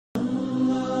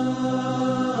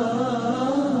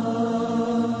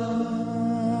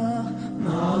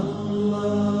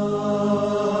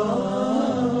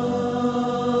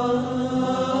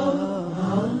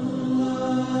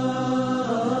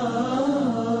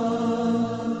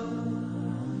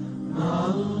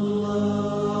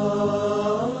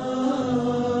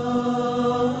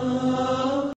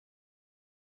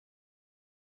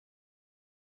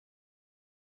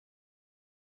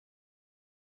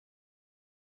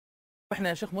احنا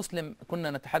يا شيخ مسلم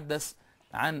كنا نتحدث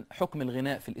عن حكم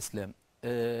الغناء في الإسلام،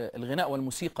 الغناء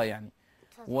والموسيقى يعني.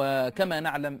 وكما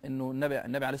نعلم أنه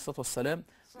النبي عليه الصلاة والسلام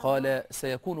قال: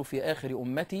 سيكون في آخر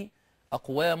أمتي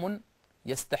أقوام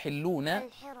يستحلون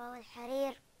الحرى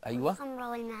والحرير، أيوة، والخمر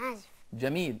والمعازف.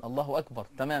 جميل، الله أكبر،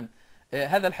 تمام.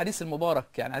 هذا الحديث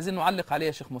المبارك يعني عايزين نعلق عليه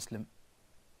يا شيخ مسلم.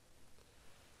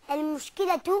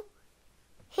 المشكلة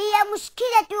هي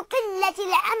مشكلة قلة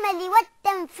العمل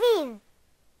والتنفيذ،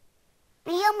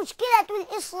 هي مشكلة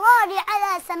الإصرار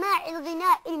على سماع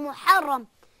الغناء المحرم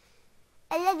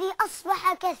الذي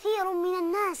أصبح كثير من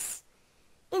الناس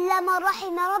إلا من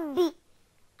رحم ربي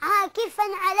عاكفا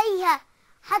عليها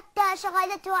حتى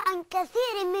شغلته عن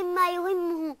كثير مما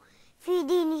يهمه في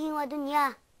دينه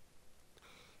ودنياه،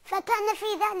 فكان في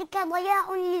ذلك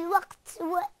ضياع للوقت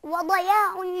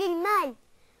وضياع للمال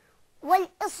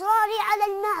والإصرار على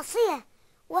المعصية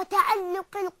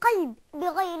وتعلق القلب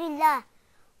بغير الله.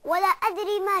 ولا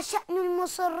أدري ما شأن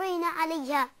المصرين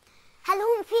عليها، هل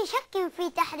هم في شك في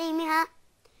تحريمها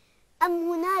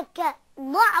أم هناك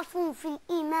ضعف في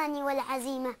الإيمان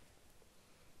والعزيمة؟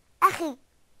 أخي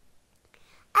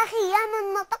يا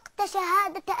من نطقت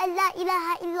شهادة أن لا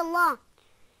إله إلا الله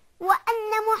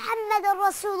وأن محمد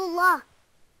رسول الله،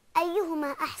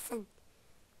 أيهما أحسن،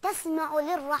 تسمع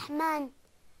للرحمن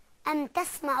أم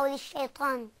تسمع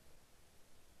للشيطان؟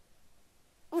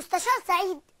 مستشار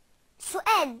سعيد،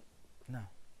 سؤال نعم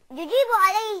يجيب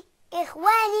عليه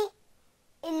إخواني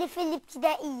اللي في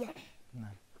الابتدائية.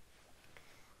 نعم.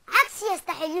 عكس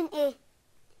يستحلون إيه؟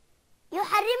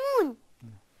 يحرمون.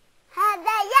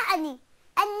 هذا يعني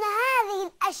أن هذه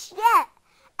الأشياء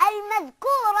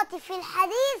المذكورة في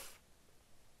الحديث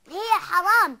هي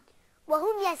حرام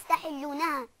وهم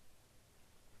يستحلونها.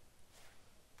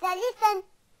 ثالثا،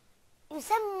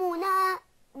 يسمونها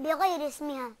بغير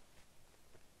اسمها.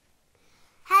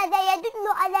 هذا يدل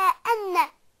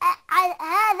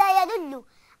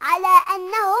على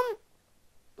أنهم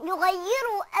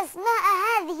يغيروا أسماء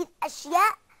هذه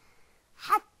الأشياء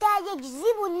حتى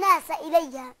يجذبوا الناس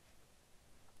إليها.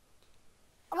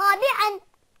 رابعا،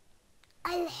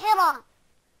 الحرى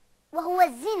وهو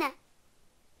الزنا،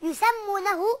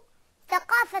 يسمونه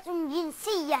ثقافة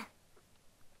جنسية.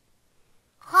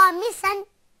 خامسا،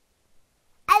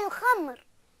 الخمر،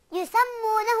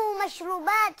 يسمونه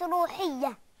مشروبات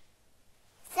روحية.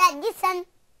 سادسا،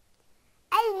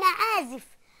 المعازف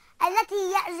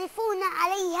التي يعزفون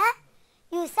عليها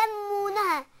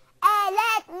يسمونها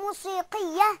آلات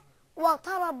موسيقية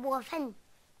وطرب وفن،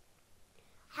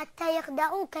 حتى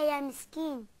يخدعوك يا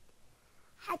مسكين،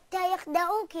 حتى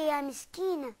يخدعوك يا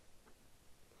مسكينة.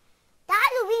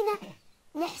 تعالوا بينا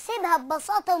نحسبها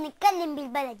ببساطة ونتكلم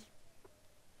بالبلدي.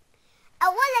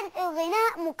 أولا،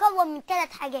 الغناء مكون من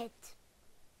 3 حاجات: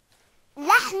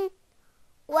 لحن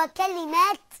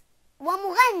وكلمات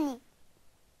ومغني.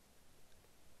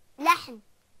 لحن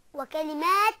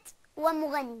وكلمات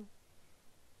ومغني.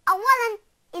 أولا،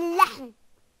 اللحن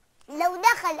لو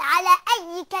دخل على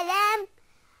أي كلام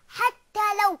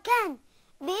حتى لو كان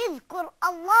بيذكر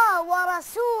الله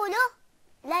ورسوله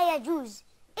لا يجوز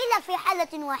إلا في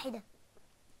حالة واحدة: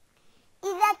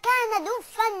 إذا كان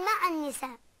دفا مع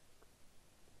النساء.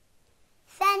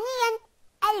 ثانيا،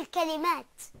 الكلمات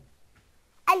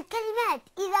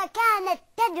إذا كانت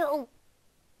تدعو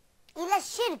إلى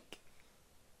الشرك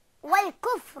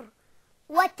والكفر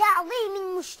وتعظيم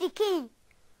المشركين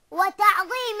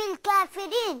وتعظيم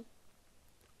الكافرين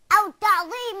أو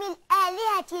تعظيم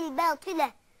الآلهة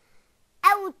الباطلة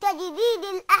أو تجديد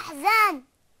الأحزان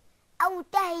أو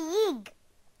تهييج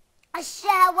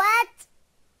الشهوات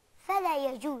فلا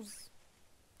يجوز.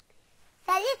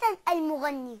 ثالثا،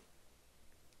 المغني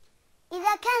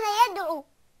إذا كان يدعو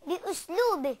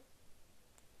بأسلوبه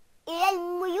إلى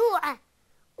الميوعة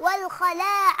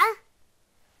والخلاعة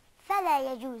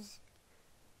فلا يجوز.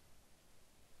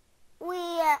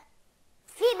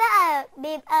 وفي بقى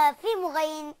بيبقى في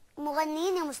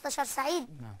مغنيين يا مستشار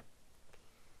سعيد. نعم.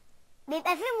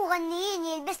 بيبقى في مغنيين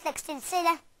يلبس لك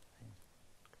سلسلة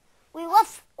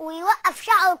ويوقف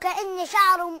شعره كأن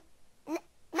شعره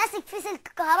ماسك في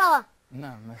سلك كهرباء.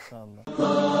 نعم، ما شاء الله.